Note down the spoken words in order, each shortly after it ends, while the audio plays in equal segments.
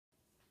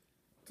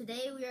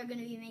today we are going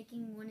to be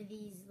making one of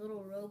these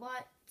little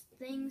robot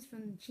things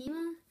from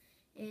Chima,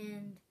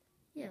 and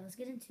yeah, let's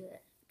get into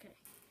it. Okay.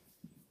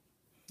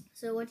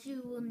 So what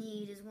you will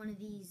need is one of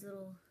these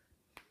little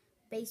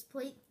base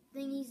plate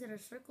thingies that are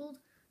circled,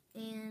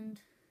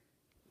 and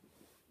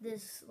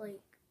this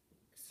like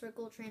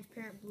circle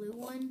transparent blue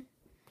one,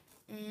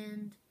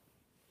 and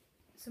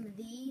some of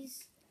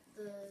these,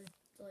 the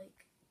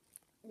like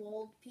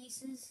walled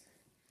pieces,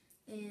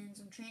 and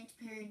some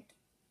transparent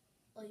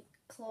like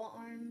claw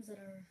arms that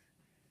are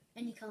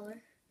any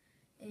color,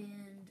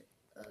 and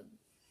a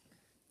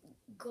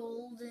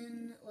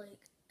golden like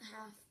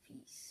half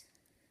piece.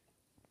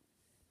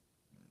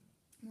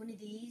 One of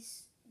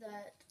these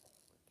that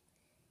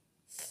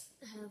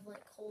have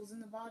like holes in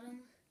the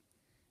bottom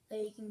that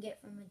you can get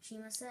from a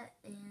Chima set,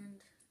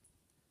 and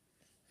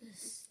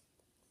this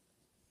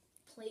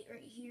plate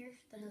right here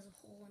that has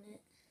a hole in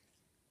it,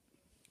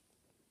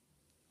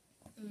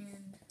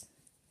 and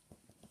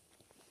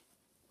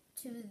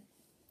two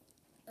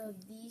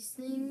of these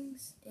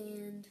things,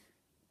 and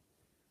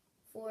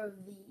 4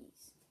 of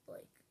these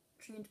like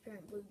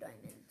transparent blue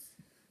diamonds,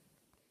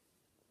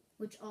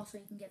 which also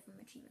you can get from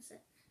a Chima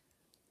set,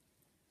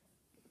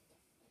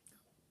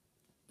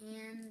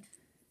 and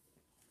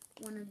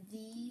one of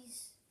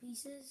these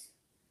pieces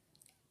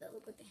that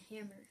look like a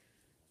hammer,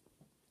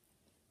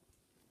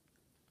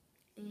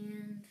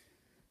 and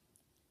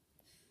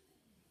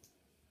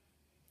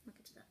I'll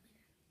get to that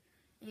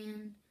later,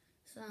 and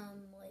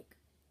some like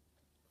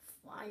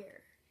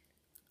fire,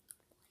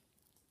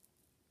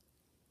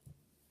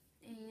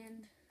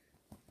 and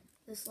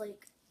this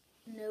like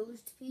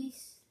nosed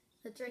piece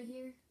that's right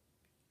here,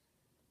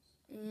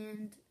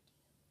 and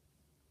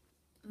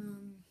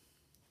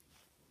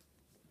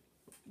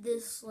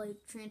this like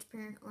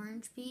transparent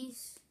orange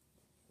piece,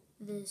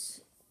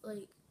 this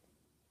like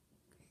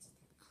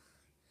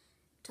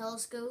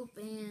telescope,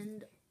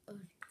 and a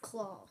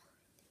claw.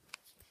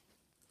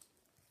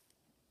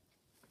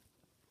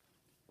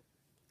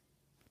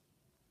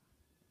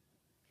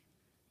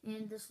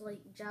 And this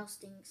like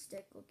jousting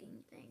stick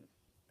looking thing.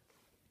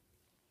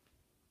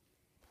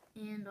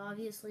 And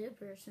obviously a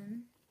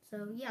person.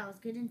 So yeah, let's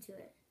get into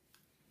it.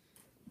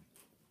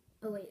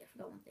 Oh wait, I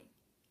forgot one thing.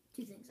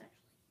 2 things actually.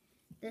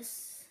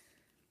 This,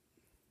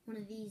 one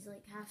of these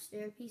like half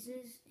stair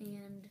pieces,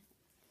 and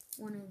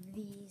one of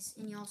these,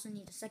 and you also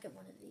need a second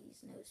one of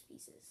these nose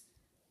pieces.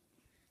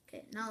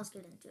 Okay, now let's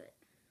get into it.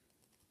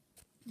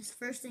 This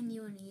first thing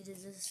you will need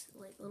is this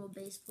like little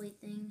base plate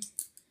thing,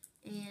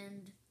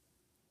 and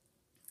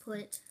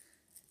put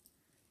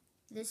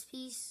this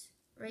piece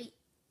right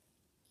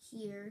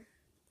here,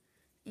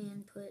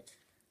 and put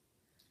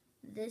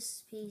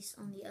this piece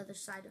on the other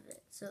side of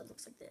it, so it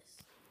looks like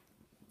this.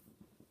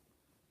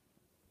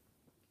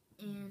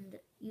 And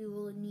you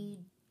will need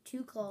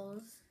 2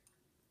 claws,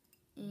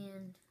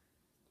 and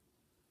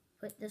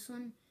put this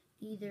one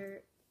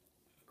either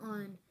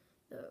on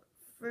the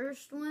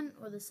first one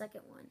or the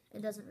second one.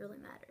 It doesn't really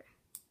matter.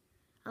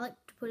 I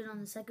like to put it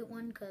on the second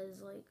one because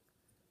like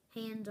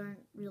hands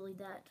aren't really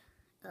that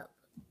up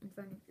in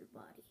front of your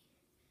body.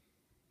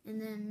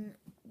 And then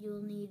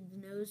you'll need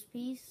the nose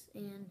piece,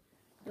 and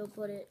you'll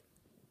put it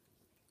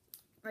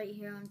right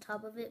here on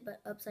top of it, but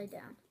upside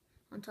down.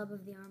 On top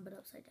of the arm, but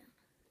upside down.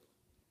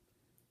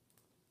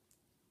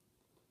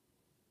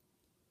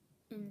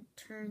 And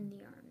turn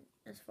the arm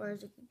as far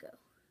as it could go,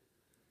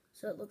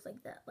 so it looks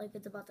like that, like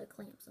it's about to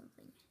clamp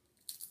something.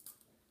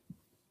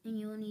 And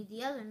you will need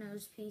the other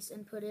nose piece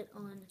and put it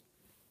on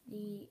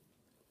the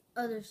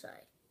other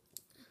side.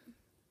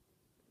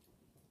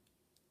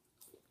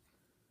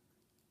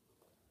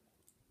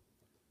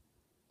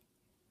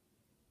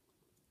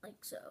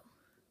 Like so.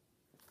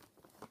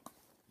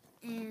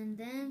 And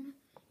then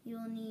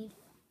you'll need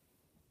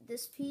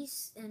this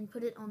piece and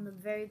put it on the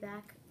very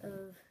back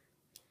of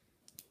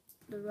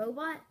the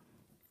robot,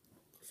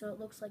 so it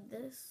looks like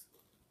this.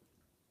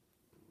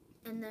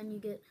 And then you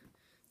get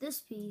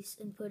this piece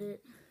and put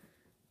it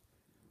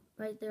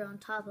right there on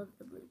top of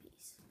the blue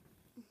piece.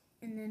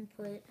 And then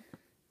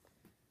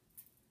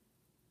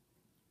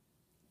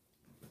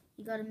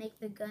you gotta make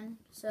the gun,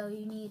 so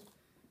you need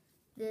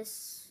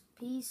this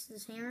piece,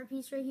 this hammer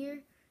piece right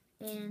here,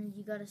 and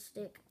you gotta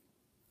stick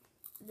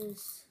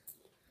this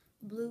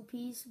blue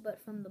piece but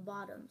from the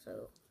bottom,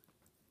 so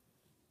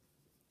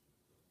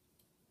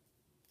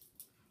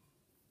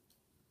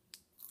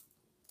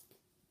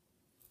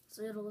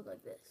it'll look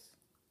like this.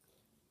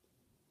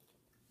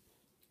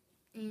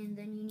 And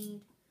then you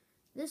need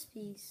this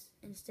piece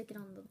and stick it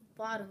on the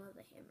bottom of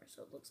the hammer,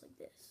 so it looks like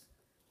this.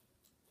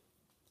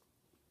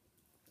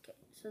 Okay,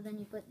 so then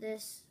you put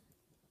this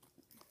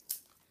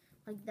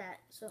like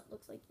that, so it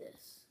looks like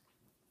this.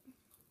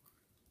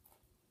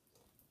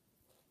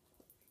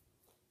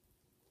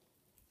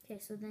 Okay,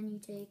 so then you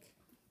take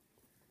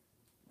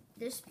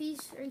this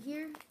piece right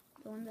here,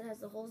 the one that has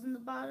the holes in the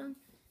bottom,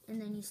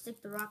 and then you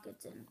stick the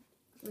rockets in,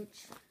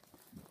 which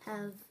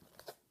have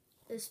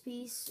this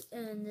piece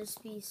and this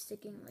piece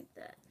sticking like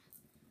that.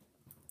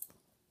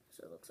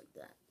 So it looks like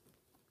that.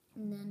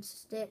 And then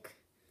stick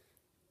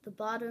the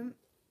bottom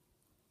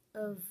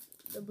of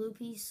the blue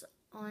piece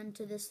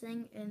onto this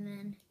thing and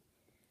then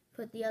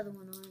put the other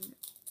one on.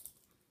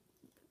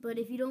 But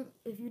if you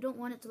don't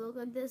want it to look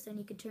like this, then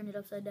you could turn it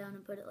upside down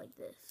and put it like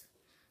this,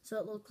 so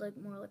it looks like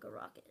more like a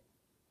rocket.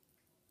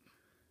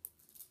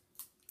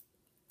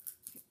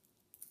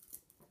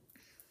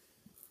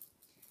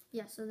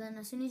 Yeah, so then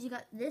as soon as you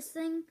got this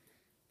thing,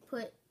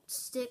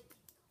 stick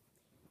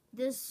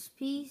this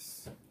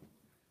piece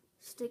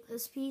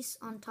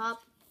on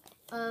top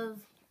of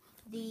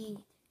the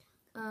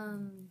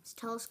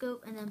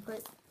telescope, and then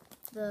put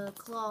the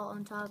claw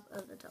on top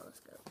of the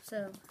telescope.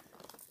 So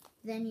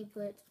then you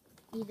could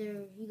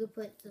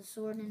put the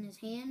sword in his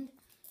hand,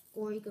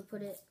 or you could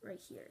put it right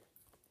here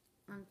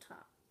on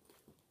top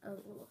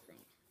of the little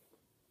thing.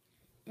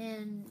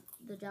 And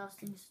the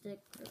jousting stick,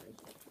 put it right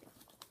here too.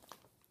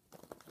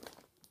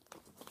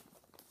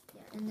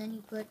 Yeah, and then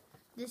you put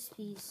this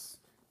piece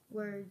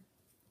where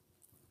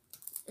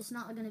it's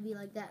not going to be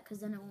like that, because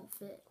then it won't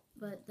fit.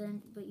 But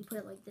you put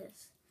it like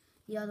this,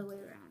 the other way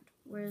around,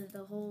 where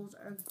the holes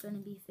are going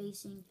to be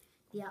facing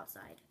the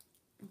outside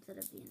instead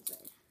of the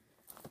inside.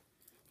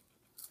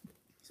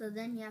 So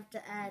then you have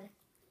to add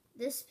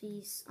this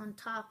piece on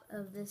top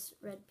of this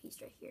red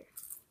piece right here.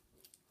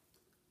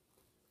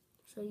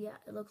 So yeah,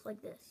 it looks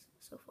like this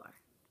so far.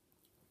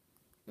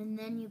 And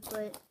then you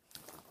put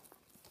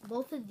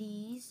both of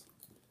these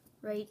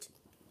right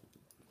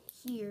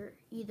here,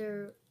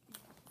 either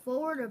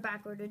forward or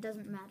backward, it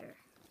doesn't matter.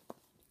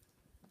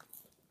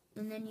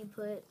 And then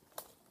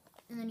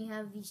you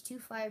have these two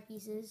fire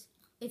pieces.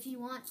 If you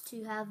want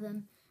to have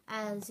them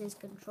as his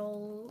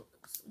controls,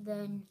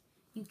 then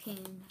you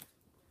can.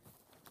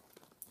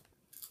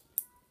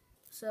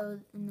 So,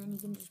 and then you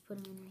can just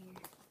put them in right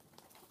here.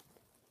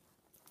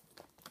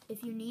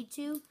 If you need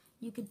to,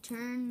 you could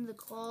turn the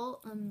claw,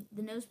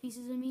 the nose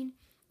pieces,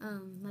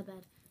 my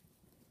bad,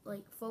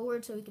 like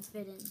forward so he could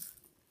fit in.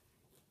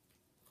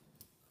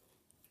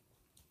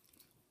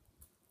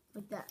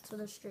 Like that, so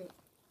they're straight.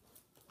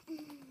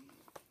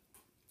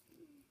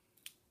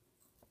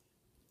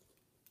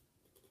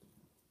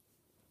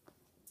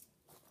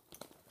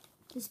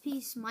 This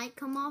piece might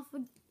come off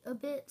a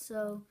bit,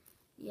 so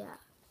yeah,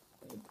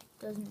 it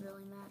doesn't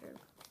really matter.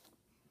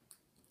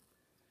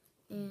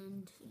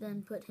 And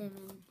then put him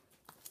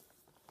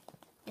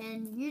in.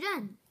 And you're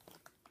done.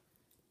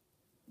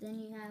 Then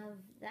you have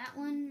that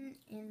one,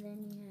 and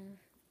then you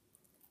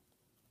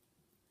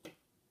have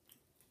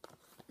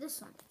this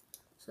one.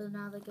 So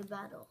now they could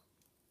battle.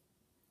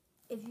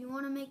 If you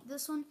want to make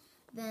this one,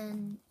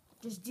 then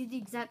just do the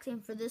exact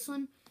same for this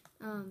one,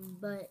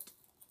 but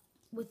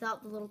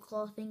without the little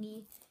claw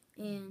thingy,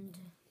 and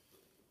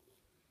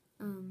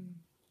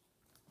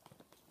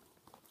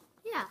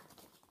yeah,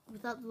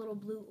 without the little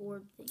blue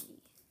orb thingy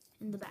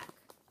in the back.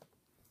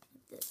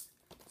 Like this.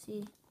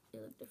 See, they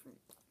look different.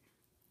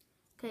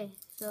 Okay,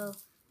 so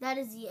that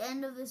is the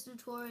end of this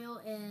tutorial,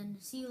 and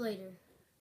see you later.